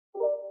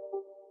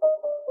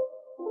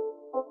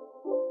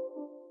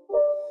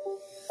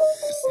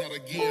not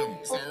a game,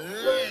 it's a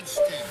rich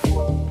thing.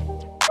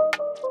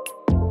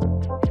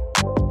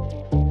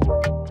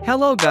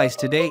 Hello guys,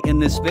 today in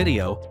this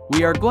video,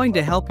 we are going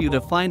to help you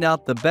to find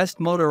out the best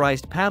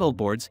motorized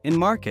paddleboards in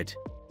market.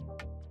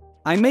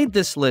 I made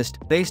this list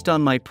based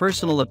on my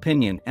personal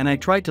opinion and I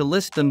tried to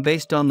list them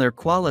based on their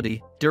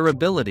quality,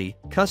 durability,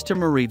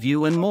 customer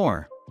review and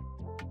more.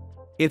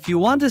 If you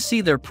want to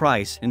see their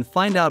price and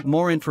find out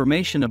more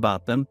information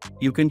about them,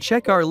 you can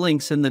check our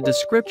links in the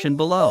description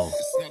below.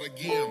 It's not a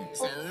game,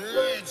 it's a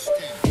rich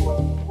thing.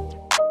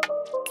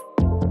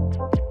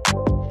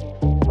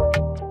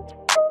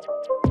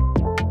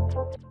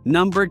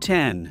 Number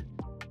 10.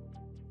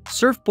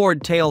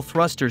 Surfboard Tail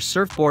Thruster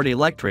Surfboard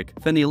Electric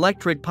Fin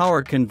Electric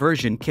Power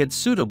Conversion Kit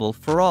suitable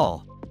for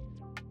all.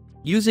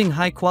 Using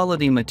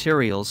high-quality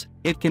materials,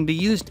 it can be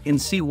used in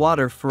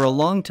seawater for a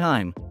long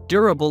time,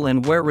 durable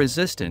and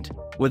wear-resistant,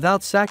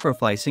 without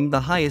sacrificing the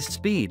highest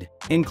speed.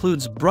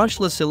 Includes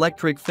brushless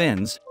electric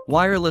fins,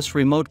 wireless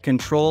remote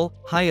control,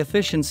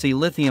 high-efficiency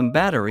lithium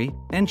battery,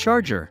 and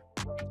charger.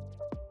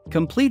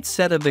 Complete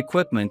set of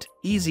equipment,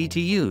 easy to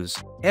use.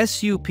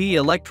 SUP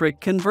Electric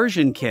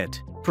Conversion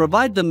Kit.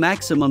 Provide the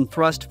maximum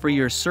thrust for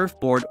your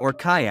surfboard or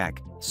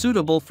kayak,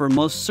 suitable for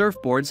most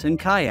surfboards and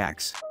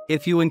kayaks.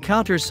 If you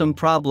encounter some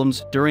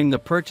problems during the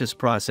purchase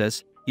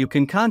process, you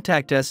can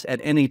contact us at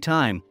any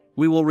time.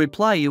 We will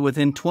reply you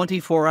within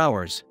 24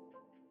 hours.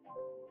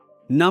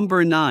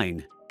 Number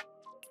 9.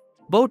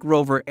 Boat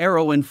Rover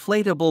Aero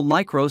Inflatable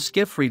Micro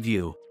Skiff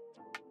Review.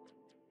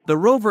 The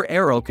Rover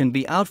Aero can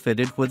be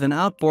outfitted with an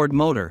outboard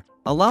motor,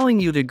 allowing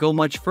you to go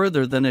much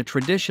further than a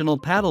traditional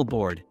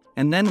paddleboard,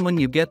 and then when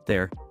you get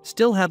there,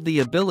 still have the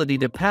ability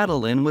to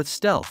paddle in with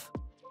stealth.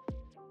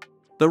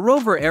 The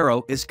Rover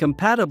Aero is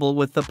compatible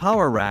with the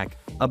Power Rack,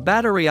 a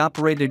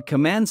battery-operated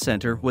command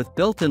center with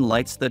built-in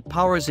lights that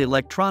powers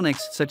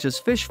electronics such as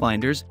fish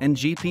finders and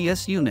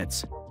GPS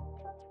units.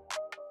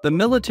 The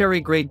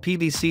military-grade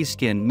PVC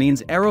skin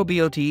means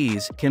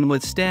aeroboats can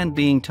withstand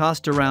being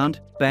tossed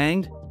around,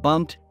 banged,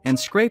 bumped, and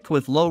scraped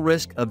with low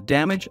risk of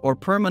damage or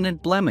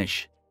permanent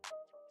blemish.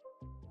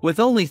 With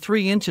only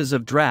 3 inches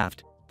of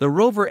draft, the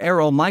Rover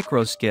Aero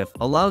Micro Skiff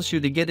allows you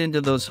to get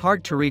into those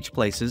hard-to-reach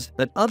places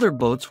that other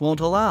boats won't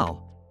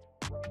allow.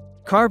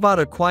 Carve out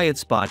a quiet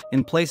spot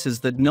in places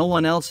that no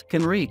one else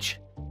can reach.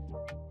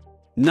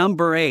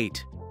 Number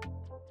 8.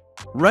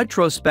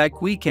 Retrospec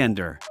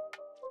Weekender.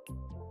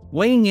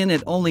 Weighing in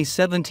at only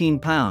 17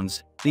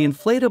 pounds, the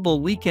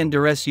inflatable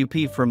Weekender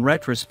SUP from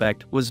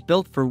Retrospec was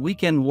built for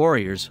weekend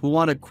warriors who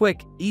want a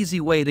quick, easy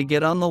way to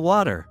get on the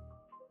water.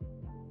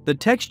 The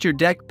texture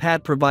deck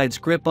pad provides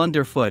grip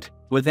underfoot,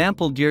 with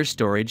ample gear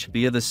storage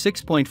via the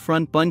 6-point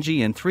front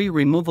bungee and 3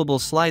 removable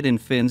slide-in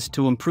fins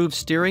to improve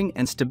steering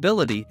and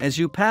stability as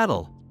you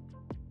paddle.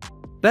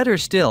 Better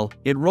still,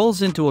 it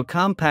rolls into a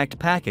compact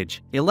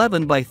package,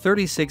 11 by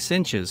 36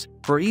 inches,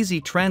 for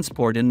easy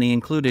transport in the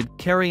included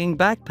carrying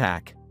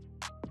backpack.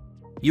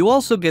 You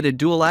also get a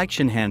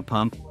dual-action hand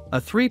pump,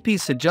 a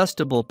 3-piece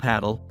adjustable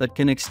paddle that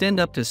can extend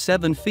up to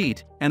 7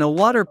 feet, and a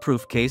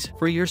waterproof case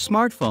for your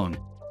smartphone.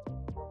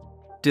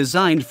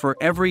 Designed for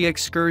every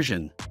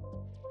excursion.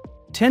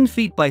 10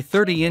 feet by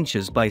 30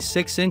 inches by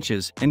 6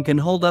 inches and can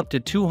hold up to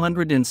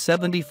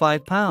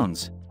 275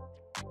 pounds.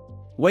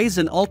 Weighs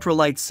an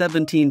ultralight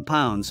 17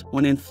 pounds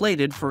when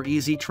inflated for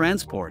easy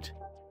transport.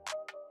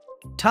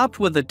 Topped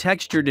with a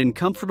textured and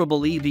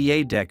comfortable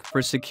EVA deck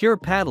for secure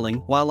paddling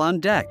while on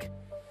deck.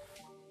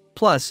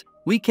 Plus,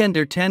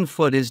 Weekender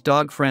 10-foot is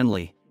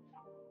dog-friendly.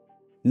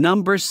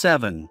 Number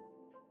 7.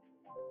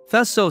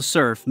 Thusso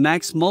Surf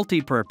Max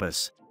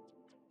Multipurpose.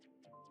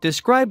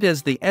 Described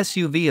as the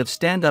SUV of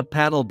stand-up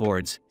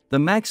paddleboards, the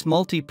Max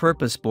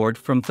Multi-Purpose Board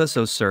from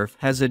Thusso Surf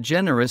has a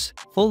generous,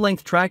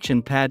 full-length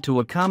traction pad to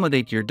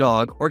accommodate your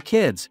dog or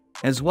kids,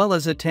 as well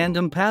as a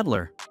tandem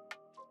paddler.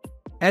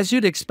 As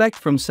you'd expect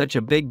from such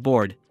a big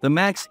board, the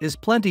Max is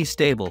plenty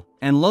stable,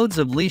 and loads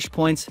of leash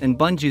points and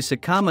bungees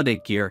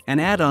accommodate gear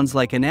and add-ons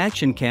like an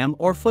action cam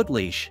or foot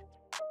leash.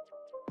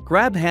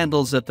 Grab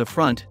handles at the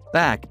front,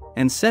 back,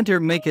 and center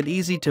make it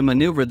easy to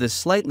maneuver this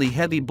slightly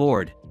heavy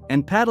board,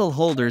 and paddle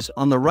holders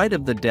on the right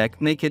of the deck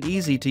make it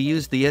easy to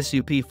use the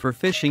SUP for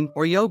fishing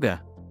or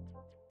yoga.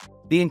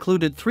 The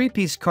included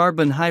 3-piece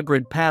carbon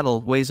hybrid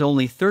paddle weighs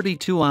only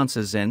 32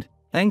 ounces and,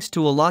 thanks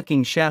to a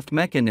locking shaft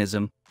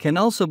mechanism, can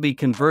also be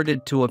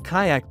converted to a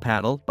kayak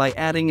paddle by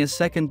adding a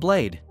second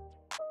blade.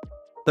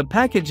 The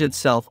package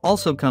itself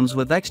also comes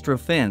with extra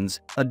fins,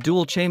 a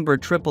dual-chamber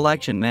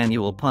triple-action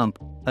manual pump,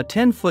 a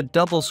 10-foot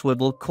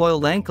double-swivel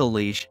coiled ankle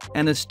leash,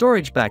 and a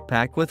storage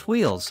backpack with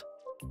wheels.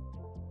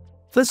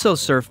 Thusso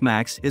Surf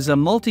Max is a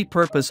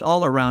multi-purpose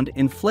all-around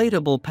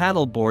inflatable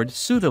paddleboard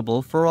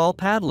suitable for all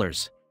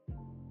paddlers.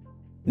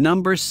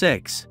 Number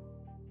 6.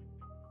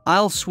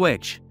 I'll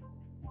Switch.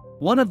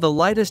 One of the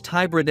lightest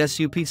hybrid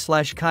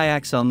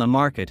SUP/kayaks on the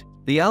market,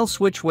 the I'll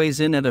Switch weighs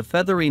in at a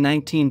feathery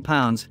 19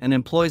 pounds and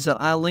employs a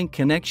iLink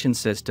connection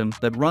system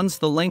that runs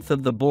the length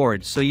of the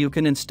board so you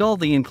can install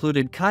the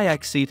included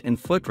kayak seat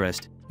and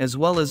footrest, as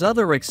well as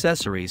other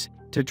accessories,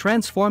 to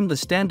transform the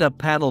stand-up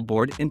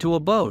paddleboard into a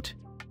boat.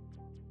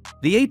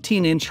 The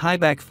 18-inch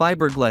high-back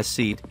fiberglass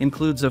seat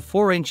includes a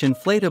 4-inch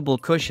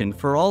inflatable cushion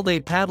for all-day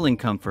paddling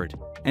comfort,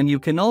 and you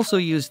can also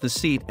use the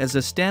seat as a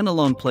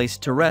standalone place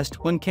to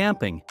rest when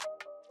camping.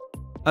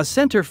 A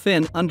center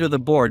fin under the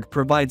board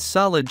provides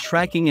solid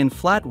tracking in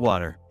flat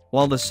water,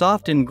 while the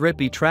soft and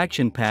grippy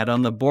traction pad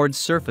on the board's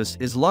surface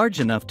is large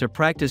enough to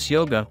practice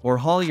yoga or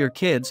haul your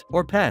kids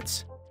or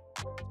pets.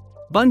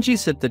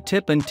 Bungees at the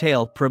tip and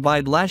tail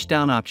provide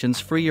lashdown options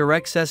for your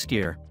excess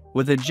gear,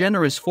 with a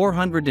generous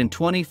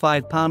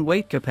 425-pound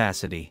weight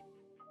capacity.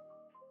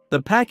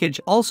 The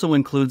package also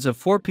includes a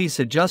 4-piece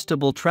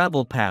adjustable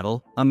travel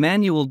paddle, a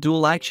manual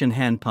dual-action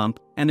hand pump,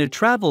 and a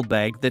travel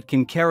bag that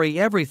can carry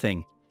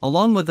everything,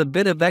 along with a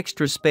bit of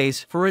extra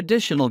space for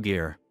additional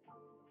gear.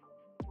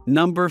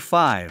 Number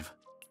 5.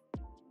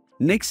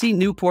 Nixie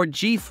Newport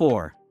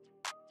G4.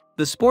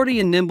 The sporty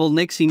and nimble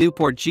Nixie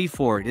Newport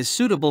G4 is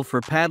suitable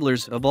for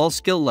paddlers of all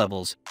skill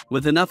levels,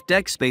 with enough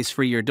deck space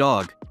for your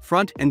dog,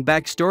 front and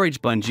back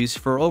storage bungees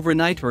for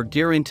overnight or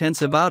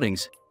gear-intensive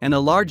outings, and a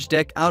large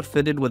deck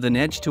outfitted with an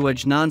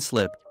edge-to-edge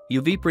non-slip,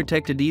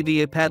 UV-protected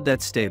EVA pad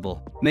that's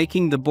stable,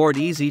 making the board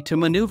easy to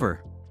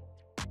maneuver.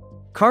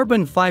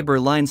 Carbon fiber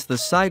lines the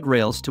side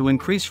rails to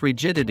increase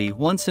rigidity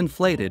once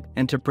inflated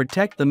and to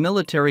protect the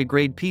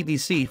military-grade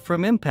PVC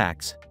from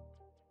impacts.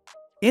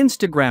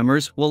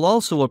 Instagrammers will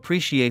also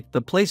appreciate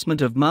the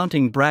placement of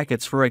mounting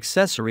brackets for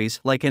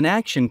accessories like an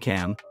action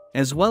cam,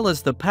 as well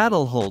as the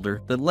paddle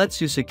holder that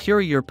lets you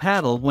secure your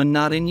paddle when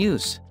not in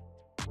use.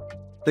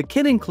 The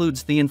kit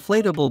includes the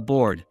inflatable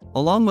board,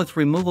 along with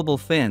removable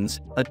fins,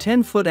 a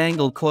 10-foot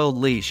angle coiled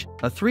leash,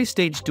 a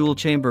 3-stage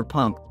dual-chamber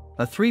pump,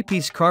 a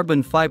 3-piece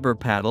carbon fiber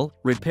paddle,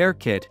 repair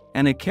kit,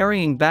 and a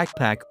carrying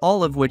backpack,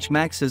 all of which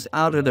maxes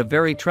out at a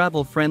very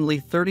travel-friendly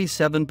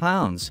 37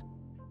 pounds.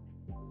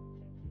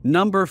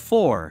 Number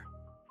 4.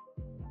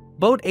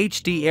 Boat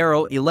HD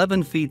Arrow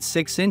 11 feet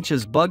 6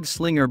 inches Bug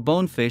Slinger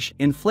Bonefish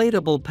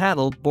Inflatable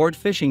Paddle Board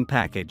Fishing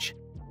Package.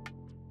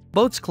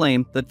 Boats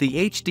claim that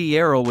the HD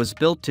Arrow was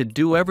built to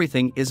do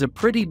everything is a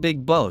pretty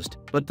big boast,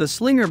 but the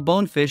Slinger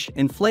Bonefish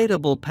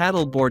Inflatable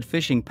Paddleboard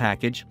Fishing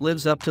Package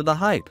lives up to the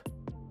hype.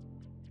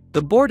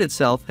 The board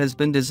itself has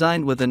been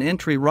designed with an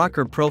entry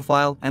rocker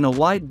profile and a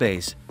wide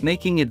base,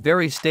 making it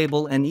very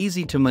stable and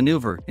easy to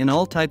maneuver in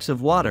all types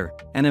of water,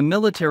 and a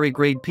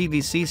military-grade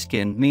PVC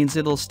skin means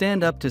it'll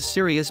stand up to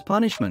serious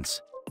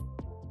punishments.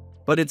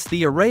 But it's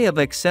the array of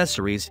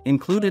accessories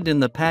included in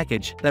the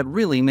package that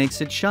really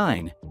makes it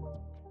shine.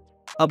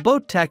 A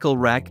boat tackle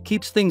rack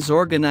keeps things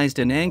organized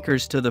and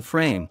anchors to the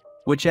frame,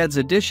 which adds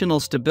additional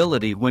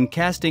stability when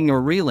casting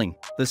or reeling.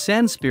 The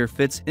sand spear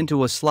fits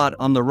into a slot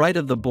on the right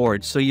of the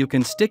board so you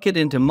can stick it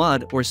into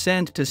mud or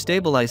sand to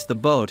stabilize the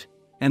boat,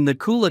 and the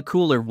Kula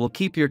Cooler will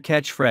keep your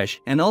catch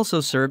fresh and also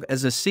serve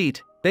as a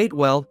seat, bait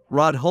well,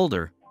 rod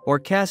holder, or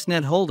cast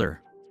net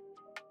holder.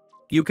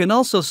 You can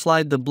also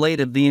slide the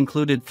blade of the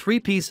included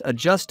 3-piece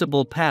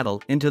adjustable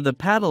paddle into the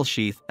paddle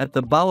sheath at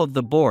the bow of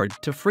the board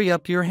to free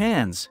up your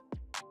hands.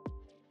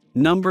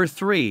 Number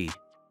 3.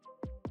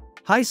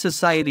 High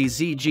Society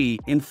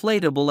ZG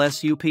Inflatable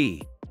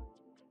SUP.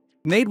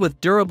 Made with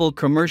durable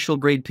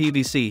commercial-grade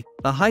PVC,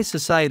 the High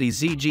Society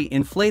ZG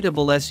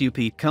Inflatable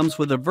SUP comes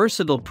with a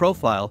versatile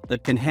profile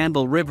that can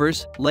handle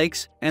rivers,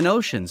 lakes, and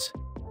oceans.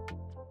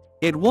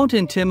 It won't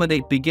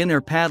intimidate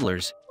beginner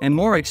paddlers, and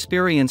more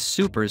experienced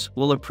supers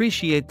will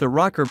appreciate the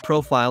rocker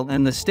profile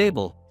and the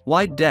stable,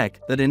 wide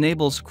deck that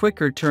enables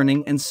quicker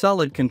turning and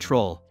solid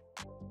control.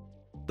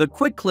 The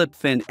quick clip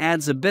fin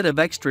adds a bit of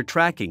extra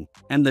tracking,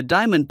 and the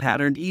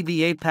diamond-patterned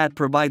EVA pad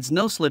provides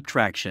no-slip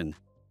traction.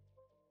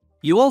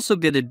 You also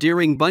get a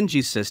D-ring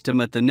bungee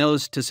system at the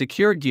nose to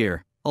secure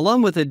gear,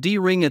 along with a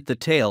D-ring at the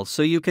tail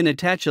so you can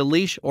attach a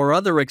leash or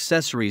other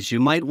accessories you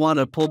might want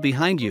to pull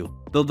behind you,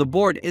 though the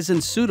board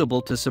isn't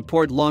suitable to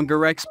support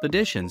longer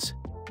expeditions.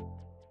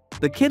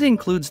 The kit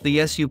includes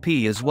the SUP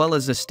as well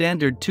as a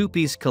standard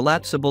 2-piece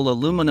collapsible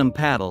aluminum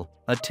paddle,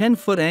 a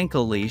 10-foot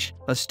ankle leash,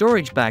 a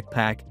storage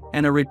backpack,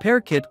 and a repair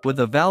kit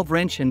with a valve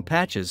wrench and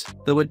patches,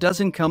 though it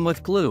doesn't come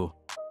with glue.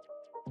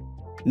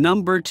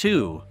 Number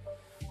 2.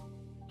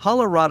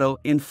 Colorado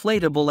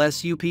Inflatable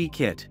SUP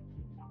Kit.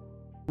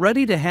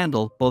 Ready to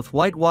handle both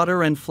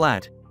whitewater and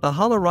flat, the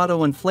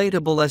Colorado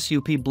Inflatable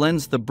SUP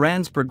blends the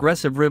brand's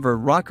progressive river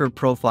rocker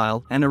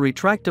profile and a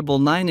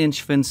retractable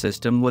 9-inch fin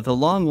system with a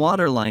long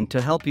waterline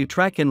to help you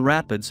track in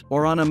rapids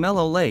or on a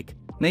mellow lake,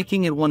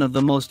 making it one of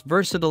the most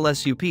versatile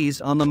SUPs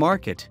on the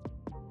market.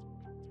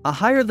 A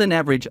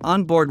higher-than-average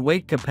onboard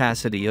weight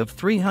capacity of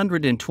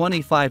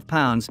 325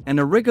 pounds and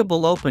a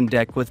riggable open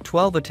deck with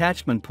 12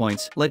 attachment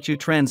points let you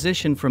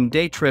transition from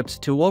day trips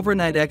to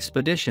overnight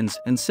expeditions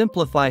and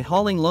simplify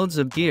hauling loads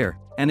of gear,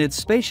 and it's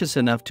spacious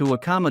enough to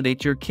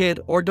accommodate your kid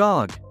or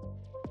dog.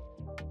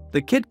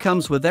 The kit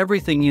comes with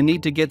everything you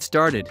need to get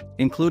started,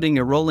 including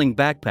a rolling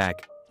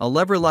backpack, a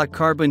lever-lock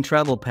carbon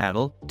travel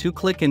paddle, 2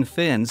 click-in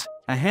fins,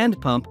 a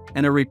hand pump,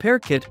 and a repair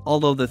kit,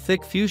 although the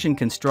thick fusion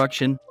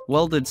construction,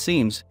 welded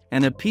seams,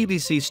 and a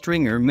PVC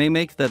stringer may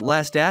make that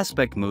last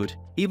aspect moot,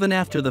 even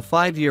after the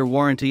 5-year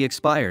warranty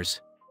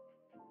expires.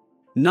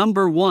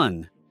 Number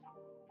 1.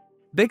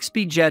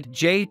 Bixby Jet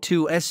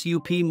J2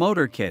 SUP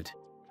Motor Kit.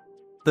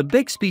 The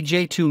Bixby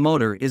J2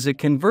 motor is a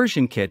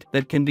conversion kit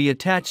that can be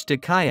attached to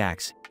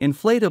kayaks,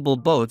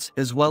 inflatable boats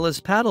as well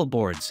as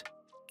paddleboards.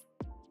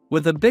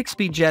 With a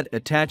Bixby Jet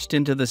attached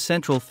into the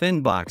central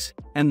fin box,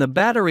 and the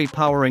battery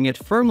powering it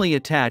firmly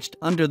attached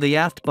under the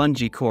aft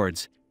bungee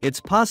cords, it's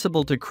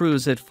possible to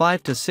cruise at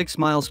 5 to 6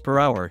 miles per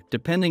hour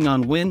depending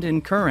on wind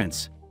and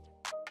currents.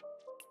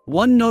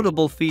 One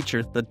notable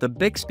feature that the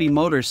Bixby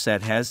motor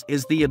set has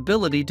is the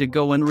ability to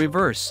go in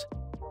reverse.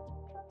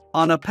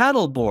 On a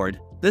paddleboard,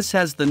 this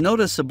has the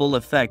noticeable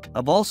effect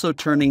of also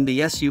turning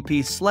the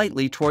SUP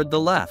slightly toward the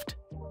left.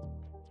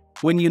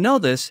 When you know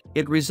this,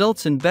 it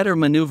results in better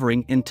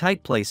maneuvering in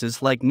tight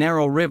places like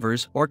narrow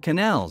rivers or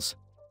canals.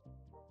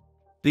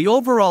 The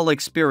overall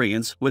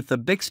experience with the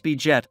Bixby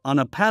Jet on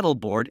a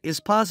paddleboard is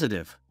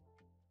positive.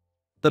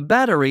 The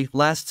battery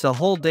lasts a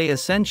whole day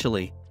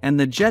essentially, and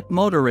the jet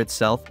motor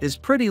itself is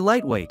pretty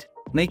lightweight,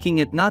 making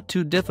it not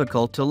too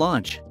difficult to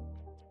launch.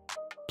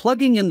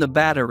 Plugging in the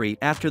battery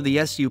after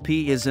the SUP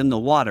is in the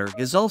water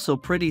is also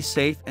pretty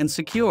safe and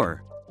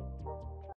secure.